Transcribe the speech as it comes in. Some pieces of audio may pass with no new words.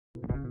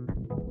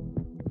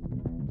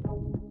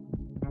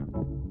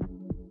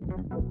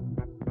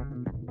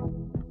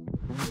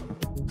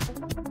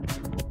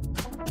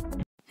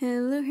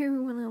Hello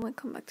everyone and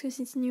welcome back to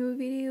this new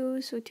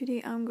video. So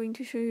today I'm going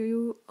to show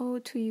you how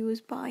to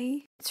use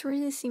buyee. It's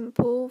really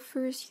simple.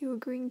 First you're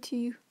going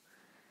to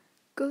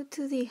go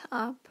to the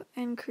app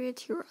and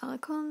create your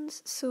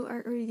account. So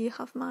I already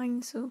have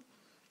mine, so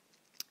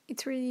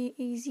it's really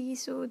easy,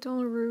 so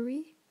don't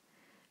worry.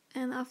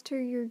 And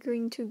after you're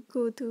going to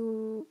go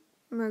to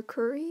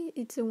Mercury,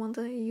 it's the one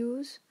that I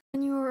use.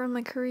 When you're on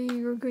Mercury,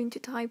 you're going to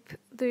type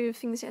the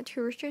things that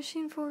you're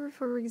searching for.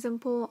 For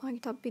example, I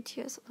type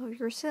BTS of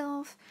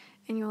yourself,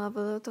 and you'll have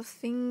a lot of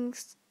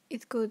things.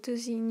 It goes to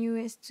the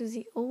newest to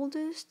the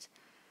oldest,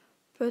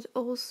 but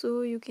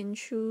also you can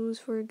choose,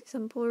 for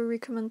example,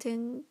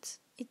 recommended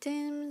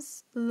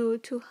items, low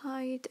to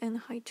high and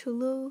high to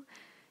low,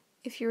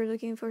 if you're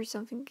looking for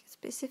something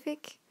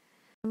specific.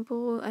 For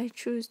example, I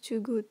choose to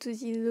go to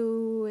the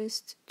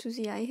lowest to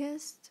the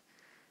highest.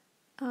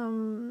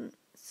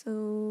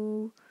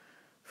 So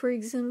for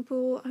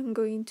example, I'm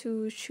going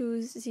to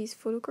choose this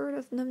photo card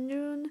of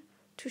Namjoon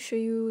to show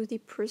you the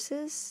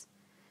process.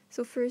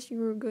 So first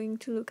you're going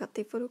to look at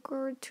the photo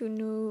card to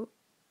know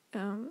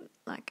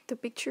like the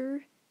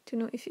picture, to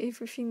know if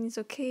everything is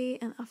okay,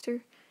 and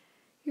after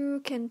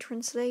you can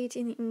translate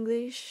in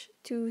English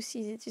to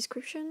see the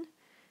description.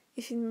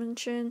 If it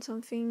mentions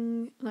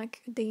something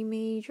like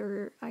damage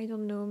or I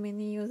don't know,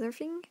 many other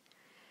thing.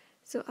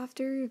 So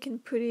after you can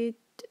put it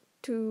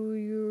to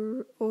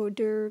your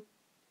order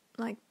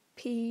like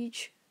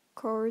page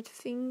card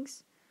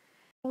things.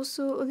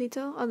 Also a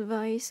little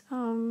advice,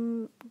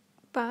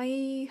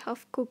 buy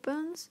have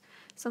coupons.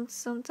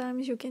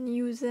 Sometimes you can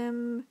use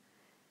them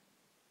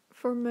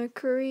for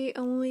Mercury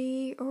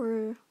only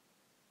or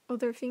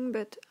other thing,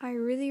 but I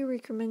really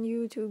recommend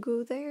you to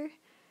go there.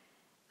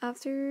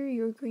 After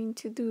you're going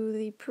to do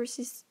the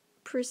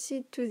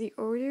proceed to the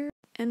order,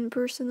 and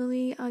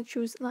personally I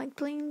choose light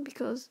plane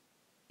because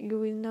you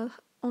will not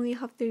only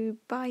have the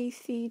buy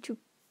fee to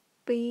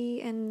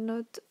pay and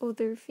not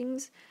other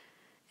things,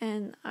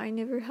 and I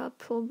never had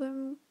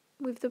problem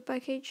with the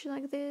package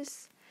like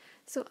this.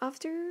 So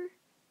after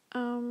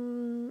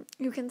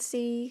you can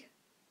see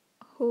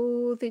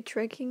how the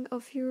tracking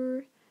of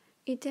your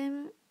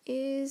item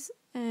is,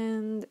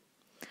 and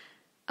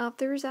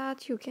after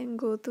that you can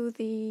go to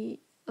the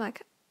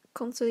like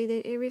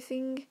consolidate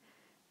everything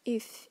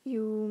if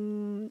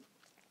you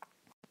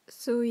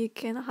so you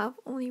can have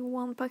only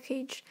one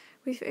package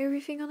with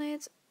everything on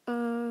it.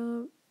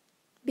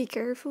 Be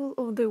careful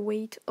of the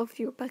weight of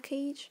your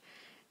package,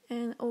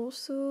 and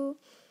also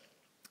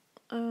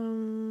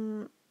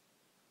for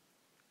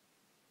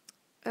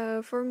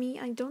me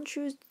I don't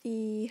choose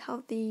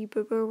have the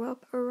bubble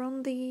wrap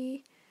around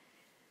the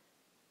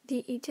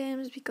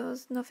items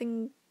because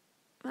nothing,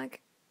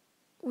 like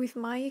with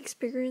my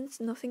experience,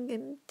 nothing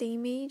can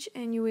damage,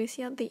 and you will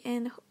see at the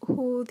end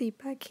how the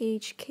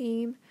package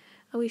came.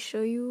 I will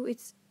show you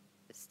it's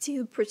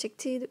still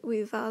protected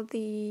without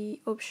the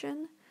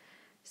option.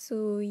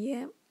 So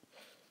yeah.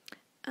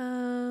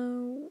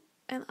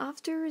 And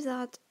after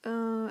that,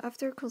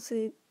 after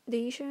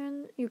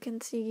consolidation, you can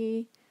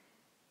see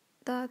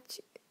that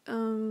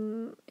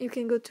you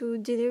can go to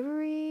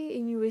delivery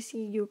and you will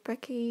see your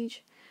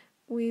package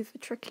with a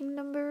tracking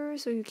number,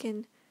 so you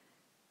can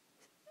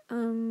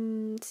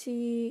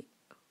see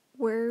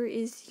where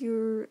is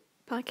your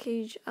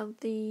package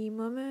at the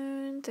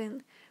moment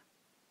and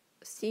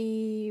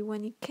see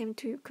when it came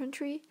to your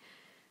country.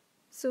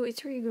 So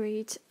it's really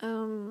great.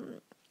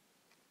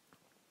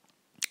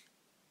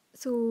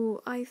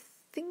 So I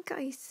think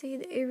I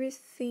said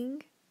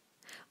everything.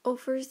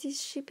 First,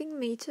 this shipping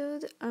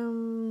method,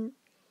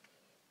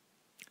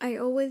 I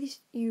always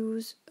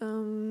use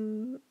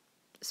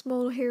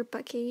small hair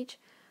package,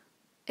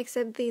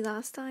 except the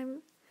last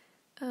time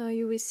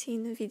you will see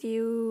in the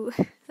video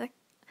like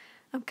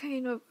I'm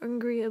kind of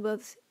angry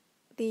about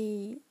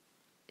the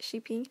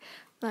shipping.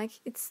 Like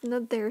it's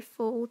not their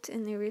fault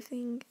and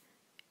everything,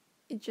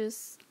 it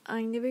just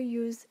I never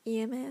use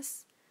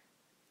EMS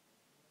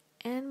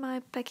and my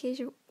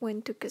package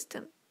went to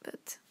custom,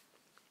 but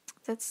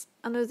that's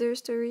another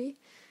story.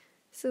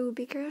 So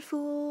be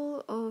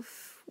careful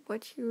of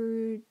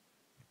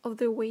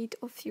the weight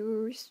of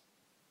your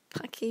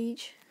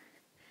package.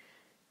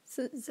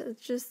 So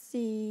that's just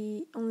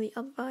the only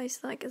advice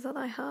like that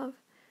I have.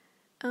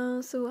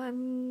 So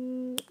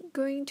I'm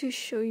going to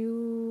show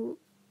you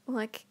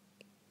like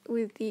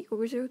with the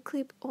order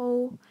clip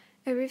how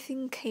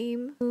everything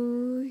came.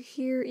 So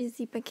here is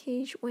the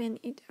package when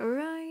it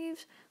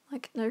arrived.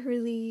 Like not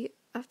really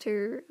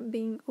after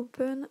being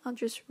open, I'll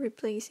just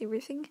replace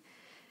everything,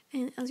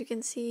 and as you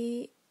can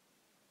see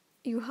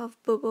you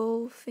have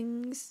bubble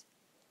things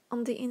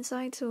on the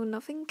inside, so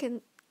nothing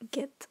can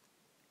get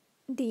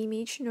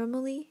damaged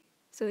normally,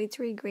 so it's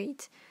really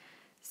great.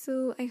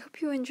 So I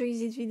hope you enjoyed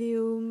this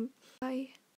video. Bye.